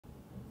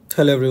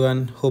Hello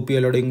everyone, hope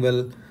you are doing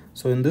well.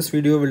 So in this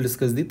video we'll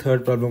discuss the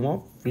third problem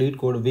of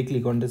Leetcode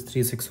Weekly Contest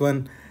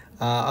 361,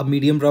 a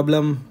medium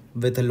problem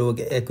with a low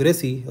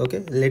accuracy. Okay,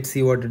 let's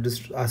see what it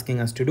is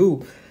asking us to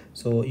do.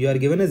 So you are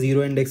given a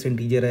zero index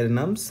integer array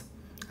nums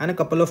and a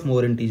couple of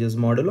more integers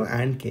modulo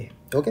and k.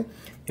 Okay,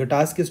 your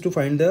task is to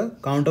find the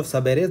count of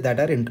subarrays that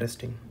are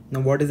interesting.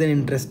 Now what is an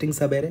interesting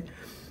subarray?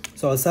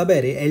 So a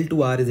subarray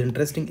L2R is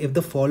interesting if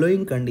the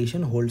following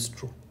condition holds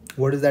true.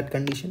 What is that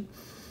condition?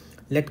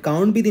 Let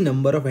count be the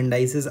number of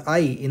indices I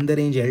in the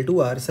range L to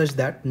R such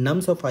that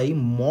nums of I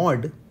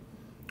mod,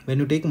 when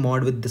you take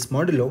mod with this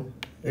modulo,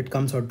 it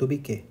comes out to be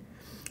k.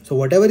 So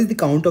whatever is the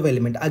count of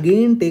element,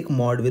 again take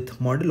mod with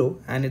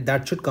modulo and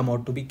that should come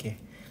out to be k.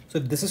 So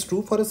if this is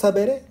true for a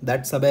subarray,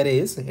 that subarray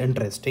is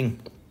interesting.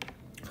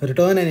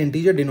 Return an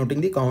integer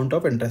denoting the count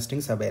of interesting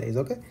subarrays.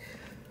 Okay.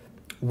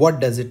 What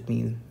does it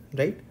mean,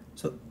 right?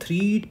 So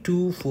 3,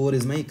 2, 4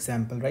 is my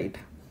example, right?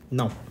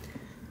 Now,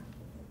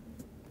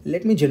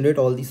 let me generate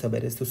all these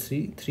subarrays. So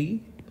 3,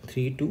 3,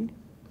 3, 2,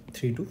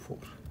 3, 2, 4.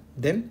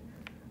 Then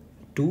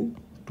 2,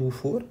 2,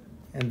 4.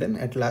 And then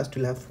at last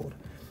you'll have 4.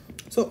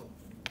 So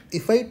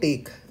if I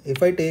take, I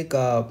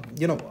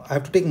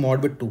have to take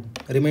mod with 2.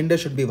 Remainder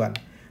should be 1.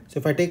 So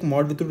if I take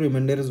mod with 2,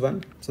 remainder is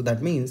 1. So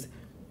that means,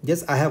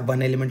 yes, I have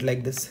one element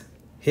like this.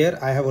 Here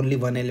I have only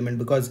one element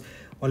because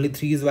only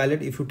 3 is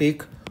valid. If you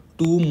take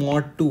 2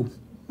 mod 2,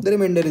 the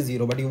remainder is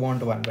 0, but you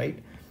want 1, right?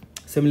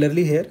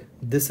 Similarly here,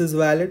 this is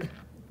valid.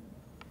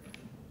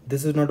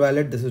 This is not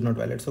valid, this is not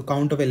valid. So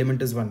count of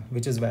element is 1,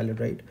 which is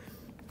valid, right?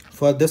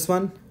 For this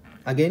one,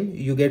 again,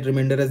 you get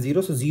remainder as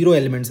 0. So 0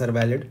 elements are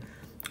valid.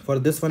 For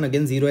this one,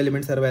 again, 0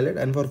 elements are valid.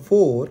 And for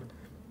 4,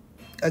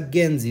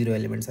 again, 0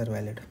 elements are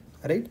valid,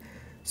 right?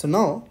 So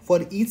now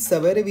for each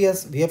subarray,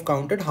 we have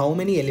counted how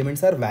many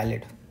elements are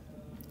valid.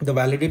 The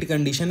validity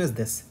condition is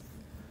this,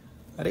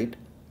 right?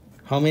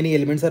 How many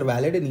elements are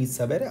valid in each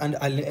subarray, and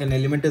an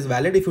element is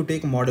valid if you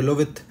take modulo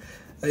with,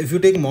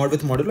 mod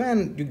with modulo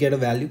and you get a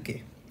value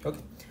k. Okay.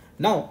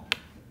 Now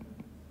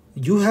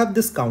you have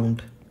this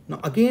count. Now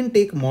again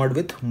take mod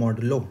with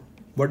modulo.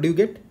 What do you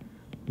get?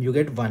 You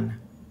get 1.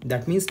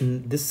 That means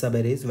this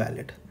subarray is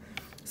valid.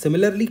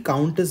 Similarly,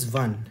 count is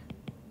 1.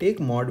 Take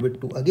mod with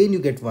 2. Again you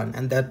get 1,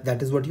 and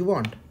that is what you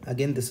want.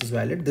 Again this is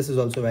valid. This is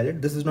also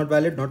valid. This is not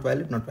valid, not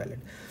valid, not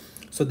valid.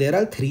 So there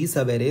are 3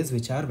 subarrays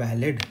which are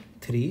valid.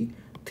 3,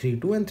 3,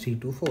 2 and 3,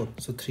 2, 4.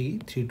 So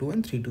 3, 3, 2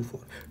 and 3, 2, 4.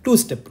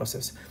 Two-step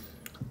process.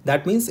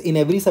 That means in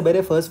every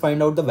subarray first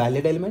find out the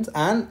valid elements,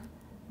 and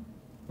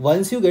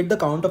once you get the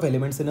count of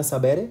elements in a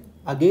subarray,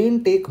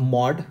 again take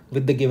mod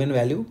with the given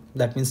value.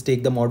 That means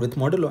take the mod with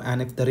modulo,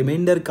 and if the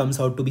remainder comes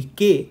out to be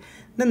k,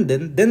 then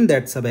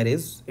that subarray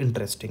is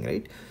interesting,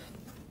 right?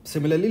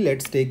 Similarly,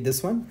 let's take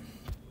this one,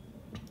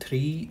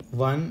 3,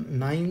 1,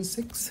 9,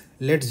 6.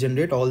 Let's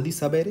generate all the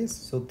subarrays.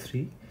 So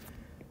 3,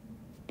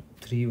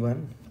 3,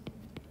 1,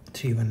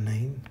 3, 1,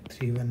 9,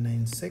 3, 1,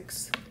 9,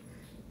 6.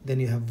 Then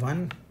you have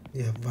 1,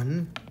 you have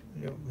 1,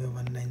 you have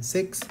 1, 9,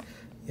 6.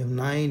 You have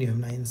 9, you have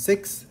 9,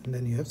 6, and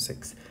then you have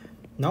 6.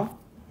 Now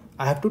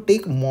I have to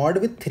take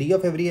mod with 3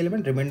 of every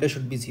element. Remainder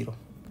should be 0.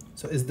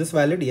 So is this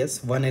valid?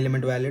 Yes. 1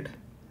 element valid,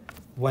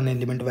 1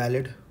 element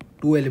valid,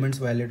 2 elements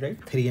valid, right?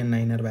 3 and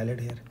 9 are valid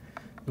here,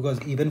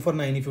 because even for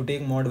 9, if you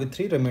take mod with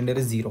 3, remainder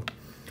is 0.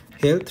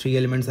 Here 3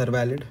 elements are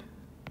valid,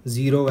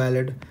 0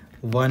 valid,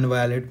 1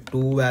 valid,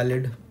 2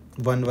 valid,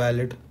 1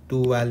 valid,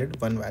 2 valid,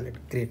 1 valid.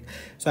 Great.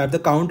 So I have the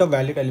count of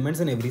valid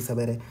elements in every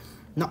subarray.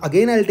 Now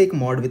again I'll take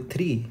mod with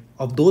 3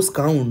 of those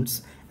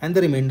counts, and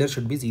the remainder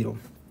should be 0.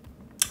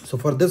 So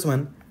for this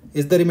one,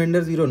 is the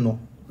remainder 0? No.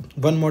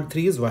 1 mod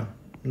 3 is 1,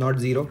 not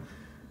 0.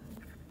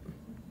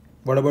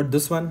 What about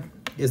this one?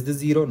 Is this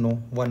 0?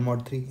 No. 1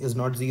 mod 3 is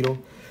not 0.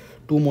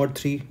 2 mod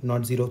 3,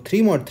 not 0.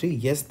 3 mod 3,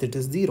 yes, that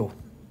is 0.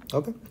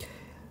 Okay.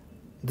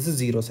 This is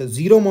 0. So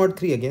 0 mod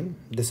 3 again.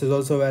 This is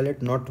also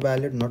valid, not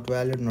valid, not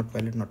valid, not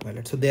valid, not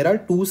valid. So there are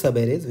 2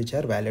 subarrays which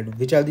are valid.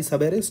 Which are the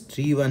subarrays?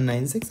 3, 1,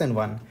 9, 6 and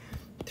 1.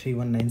 3,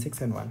 1, 9,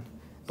 6 and 1.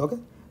 Okay.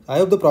 I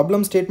hope the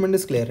problem statement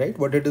is clear, right?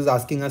 What it is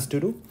asking us to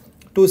do.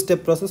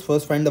 Two-step process.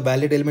 First find the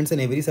valid elements in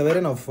every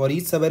subarray. Now for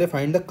each subarray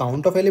find the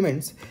count of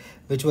elements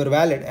which were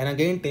valid, and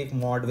again take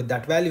mod with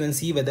that value and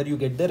see whether you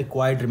get the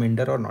required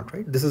remainder or not,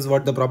 right? This is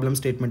what the problem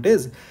statement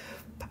is,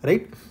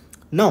 right?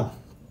 Now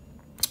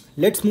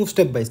let's move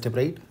step by step,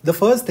 right? The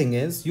first thing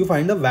is you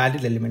find the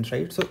valid elements,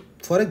 right? So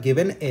for a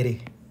given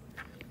array,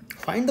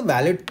 find the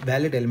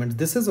valid elements.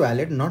 This is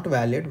valid, not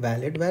valid,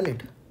 valid,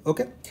 valid.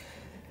 Okay.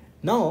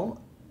 Now,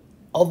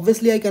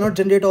 obviously I cannot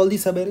generate all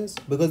these subarrays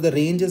because the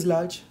range is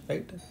large,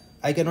 right?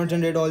 I cannot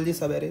generate all these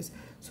subarrays.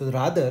 So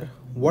rather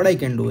what I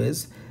can do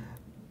is,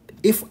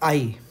 if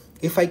I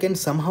can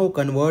somehow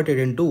convert it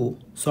into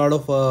sort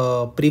of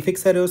a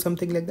prefix array or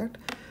something like that.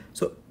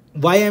 So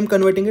why I'm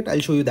converting it,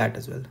 I'll show you that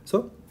as well.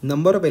 So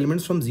number of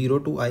elements from 0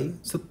 to I.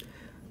 So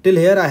till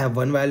here I have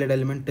one valid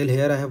element. Till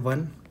here I have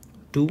 1,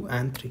 2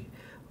 and 3.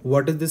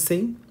 What is this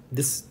saying?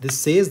 This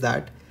says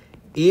that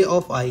A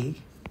of I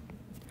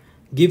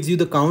gives you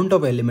the count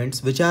of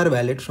elements which are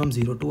valid from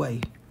 0 to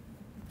I,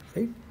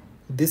 right?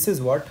 This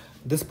is what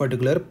this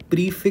particular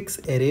prefix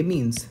array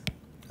means,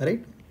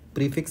 right?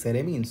 Prefix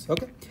array means.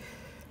 Okay,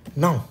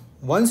 now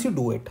once you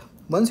do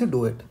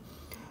it,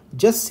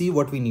 just see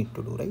what we need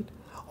to do, right?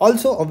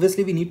 Also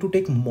obviously we need to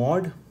take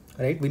mod,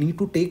 right? We need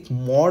to take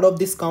mod of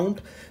this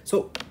count.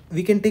 So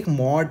we can take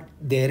mod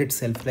there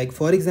itself. Like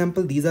for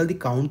example, these are the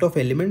count of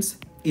elements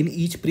in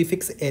each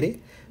prefix array.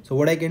 So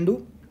what I can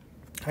do,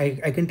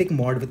 I can take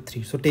mod with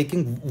 3. So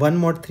taking 1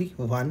 mod 3,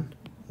 1,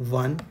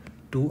 1,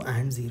 2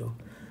 and 0.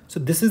 So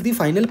this is the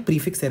final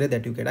prefix array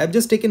that you get. I've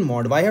just taken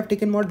mod. Why I have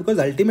taken mod? Because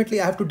ultimately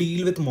I have to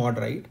deal with mod,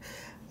 right?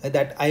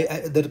 That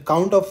the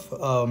count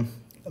of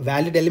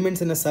valid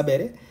elements in a sub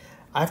array,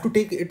 I have to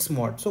take its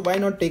mod. So why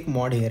not take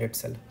mod here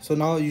itself? So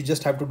now you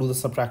just have to do the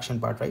subtraction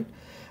part, right?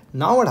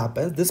 Now what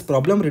happens, this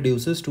problem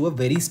reduces to a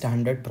very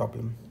standard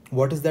problem.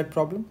 What is that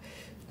problem?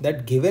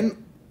 That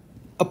given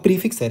a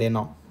prefix array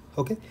now,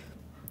 okay,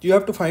 you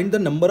have to find the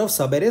number of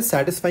subarrays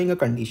satisfying a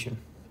condition,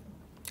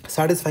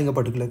 satisfying a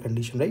particular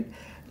condition, right?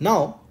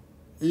 Now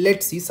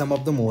let's see some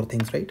of the more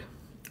things, right?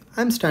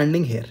 I'm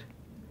standing here,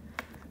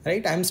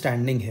 right? I'm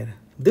standing here.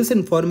 This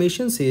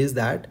information says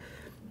that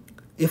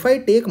if I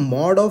take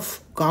mod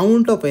of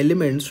count of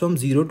elements from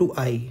 0 to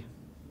I,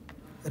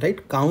 right?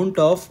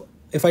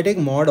 If I take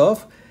mod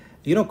of,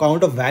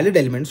 count of valid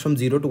elements from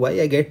 0 to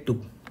I get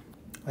 2,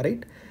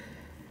 right?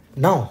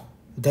 Now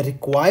the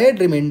required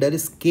remainder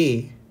is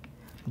k,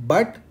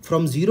 but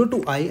from 0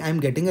 to I, I'm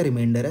getting a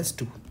remainder as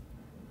 2.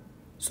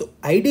 So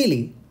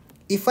ideally,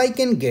 if I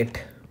can get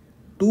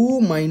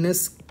 2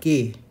 minus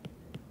k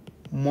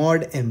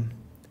mod m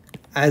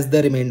as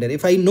the remainder,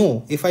 if I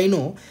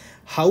know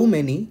how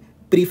many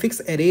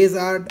prefix arrays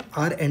are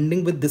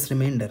ending with this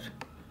remainder,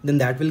 then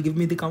that will give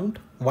me the count.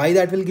 Why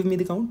that will give me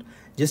the count?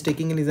 Just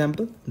taking an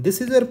example, this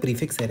is your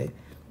prefix array.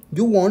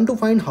 You want to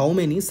find how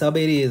many sub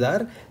arrays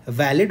are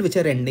valid which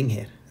are ending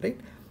here, right?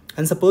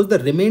 And suppose the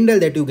remainder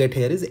that you get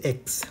here is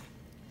x.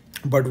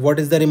 But what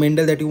is the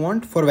remainder that you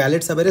want for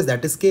valid sub arrays?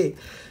 That is k.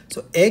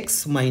 So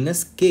x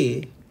minus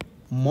k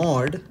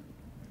mod,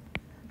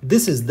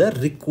 this is the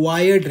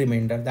required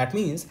remainder. That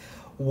means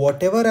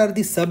whatever are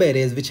the sub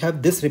arrays which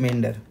have this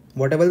remainder,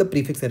 whatever the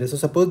prefix array. So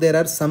suppose there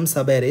are some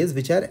sub arrays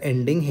which are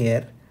ending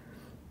here,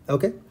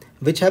 okay,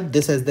 which have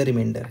this as the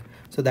remainder.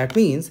 So that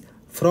means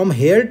from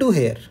here to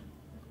here,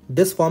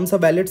 this forms a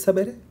valid sub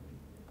array.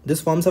 This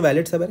forms a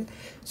valid sub array.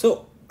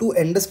 So to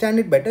understand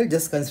it better,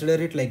 just consider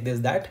it like this,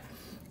 that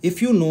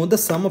if you know the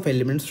sum of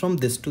elements from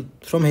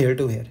here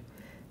to here,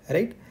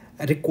 right?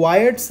 A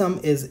required sum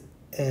is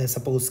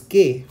suppose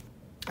k,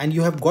 and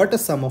you have got a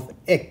sum of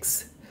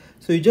x.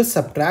 So you just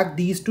subtract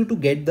these two to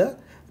get the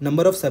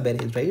number of sub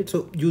arrays, right?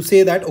 So you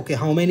say that, okay,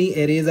 how many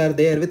arrays are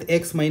there with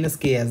x minus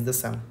k as the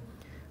sum?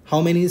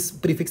 How many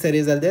prefix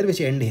arrays are there which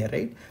end here,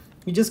 right?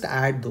 You just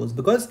add those,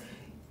 because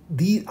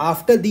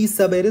after these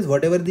sub arrays,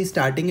 whatever the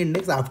starting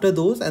index, after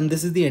those, and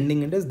this is the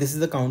ending index, this is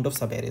the count of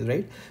sub arrays,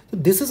 right? So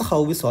this is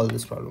how we solve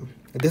this problem.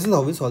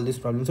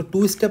 So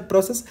two-step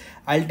process.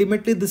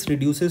 Ultimately this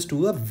reduces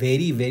to a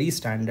very, very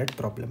standard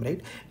problem,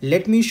 right?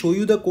 Let me show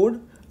you the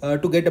code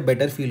to get a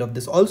better feel of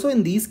this. Also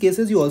in these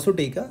cases, you also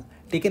take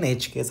an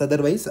edge case.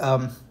 Otherwise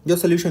your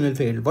solution will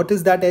fail. What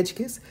is that edge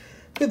case?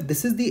 If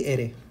this is the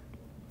array,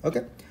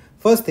 okay,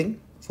 first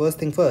thing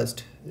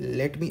first,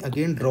 let me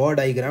again draw a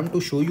diagram to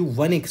show you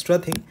one extra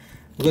thing,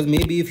 because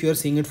maybe if you are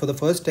seeing it for the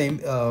first time,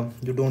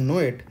 you don't know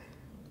it.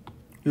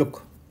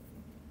 Look,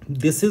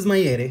 this is my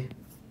array.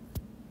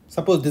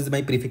 Suppose this is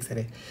my prefix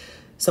array.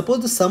 Suppose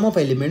the sum of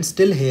elements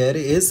still here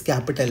is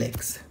capital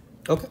X,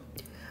 okay,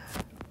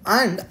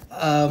 and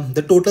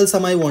the total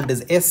sum I want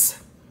is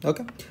S,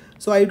 okay.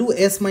 So I do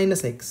S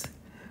minus X.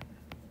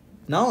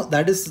 Now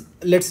that is,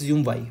 let's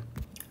assume Y,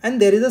 and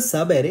there is a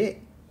sub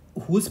array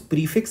whose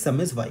prefix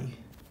sum is Y,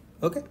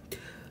 okay.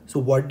 So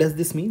what does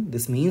this mean?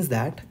 This means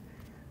that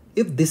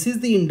if this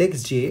is the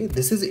index j,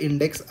 this is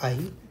index I,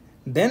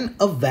 then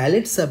a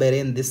valid subarray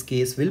in this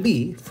case will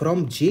be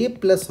from j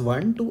plus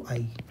 1 to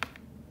I.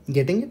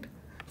 Getting it?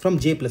 From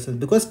j plus 1,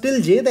 because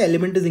till j the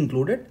element is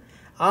included.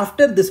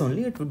 After this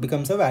only it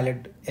becomes a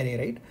valid array,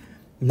 right?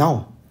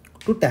 Now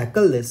to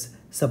tackle this,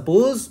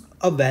 suppose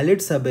a valid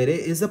subarray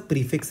is a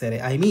prefix array.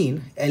 I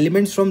mean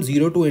elements from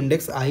 0 to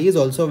index I is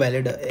also a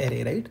valid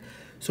array, right?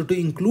 So to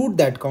include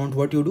that count,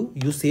 what you do?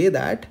 You say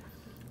that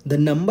the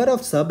number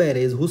of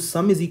subarrays whose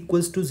sum is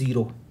equals to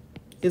 0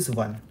 is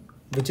 1.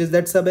 Which is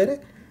that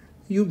subarray?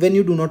 When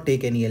you do not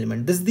take any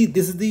element. This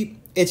is the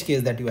edge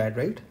case that you add,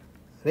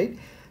 right?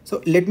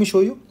 So let me show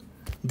you.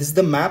 This is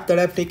the map that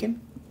I've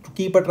taken to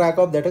keep a track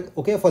of that.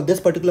 Okay, for this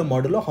particular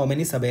modulo, how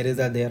many subarrays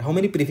are there? How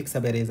many prefix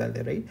subarrays are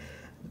there, right?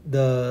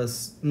 The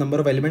number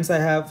of elements I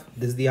have.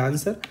 This is the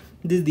answer.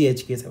 This is the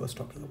edge case I was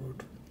talking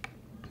about.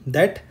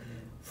 That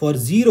for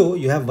 0,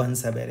 you have one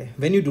subarray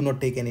when you do not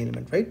take any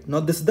element, right? Now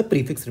this is the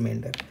prefix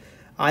remainder.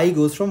 I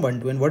goes from 1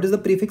 to n. What is the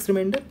prefix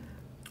remainder?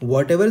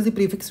 Whatever is the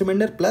prefix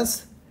remainder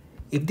plus,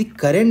 if the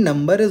current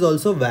number is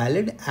also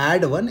valid,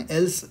 add 1,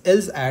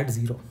 else add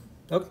 0.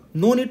 Okay,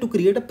 no need to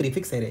create a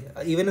prefix array.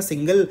 Even a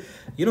single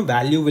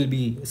value will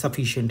be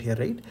sufficient here,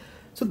 right?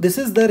 So this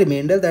is the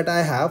remainder that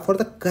I have for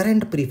the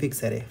current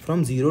prefix array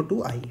from 0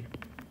 to I.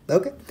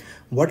 Okay,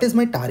 what is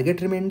my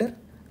target remainder?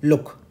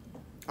 Look,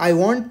 I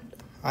want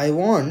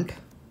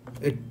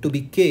it to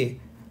be k.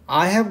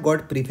 I have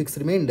got prefix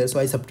remainder, so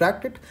I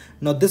subtract it.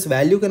 Now this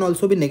value can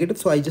also be negative,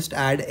 so I just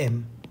add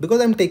m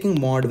because I'm taking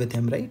mod with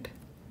him, right?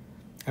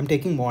 I'm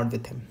taking mod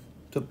with him.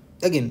 So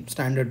again,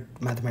 standard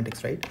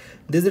mathematics, right?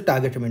 This is the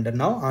target remainder.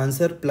 Now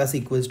answer plus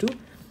equals to,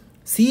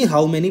 see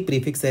how many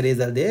prefix arrays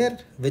are there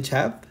which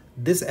have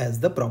this as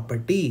the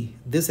property,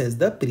 this as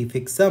the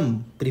prefix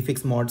sum,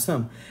 prefix mod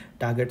sum,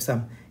 target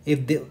sum.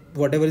 If they,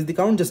 whatever is the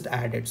count, just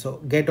add it. So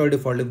get or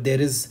default, if there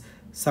is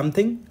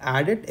something,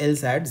 add it,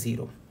 else add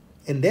 0.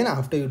 And then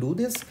after you do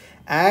this,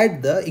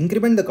 add the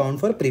increment the count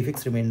for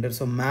prefix remainder.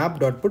 So map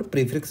dot put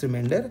prefix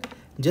remainder,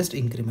 just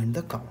increment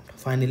the count.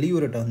 Finally you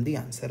return the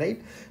answer,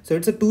 right? So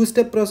it's a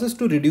two-step process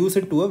to reduce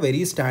it to a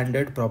very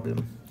standard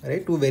problem,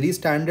 right? To a very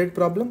standard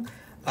problem.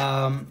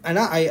 And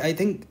I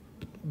think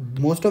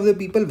most of the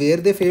people where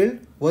they failed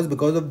was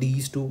because of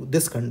these two,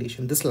 this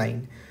condition, this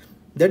line,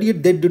 that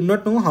they did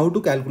not know how to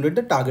calculate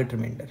the target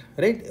remainder,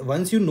 right?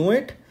 Once you know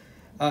it,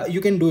 you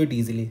can do it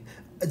easily.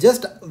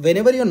 Just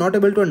whenever you're not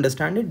able to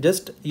understand it,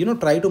 just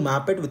try to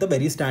map it with a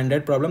very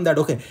standard problem, that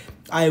okay,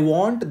 I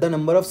want the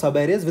number of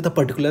subarrays with a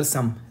particular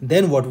sum,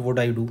 then what would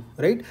I do,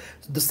 right?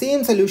 So the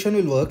same solution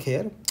will work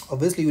here.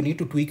 Obviously you need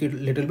to tweak it a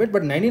little bit,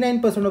 but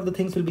 99% of the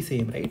things will be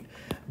same, right?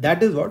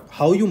 That is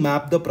how you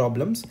map the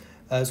problems.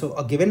 So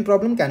a given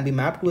problem can be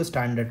mapped to a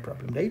standard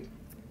problem, right?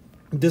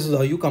 This is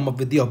how you come up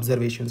with the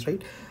observations,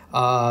 right?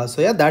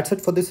 So yeah, that's it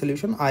for this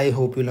solution. I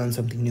hope you learned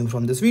something new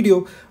from this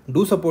video.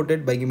 Do support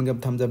it by giving a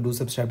thumbs up. Do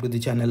subscribe to the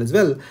channel as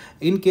well.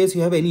 In case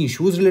you have any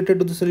issues related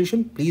to the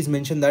solution, please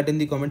mention that in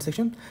the comment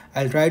section.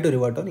 I'll try to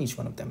revert on each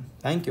one of them.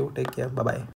 Thank you. Take care. Bye bye.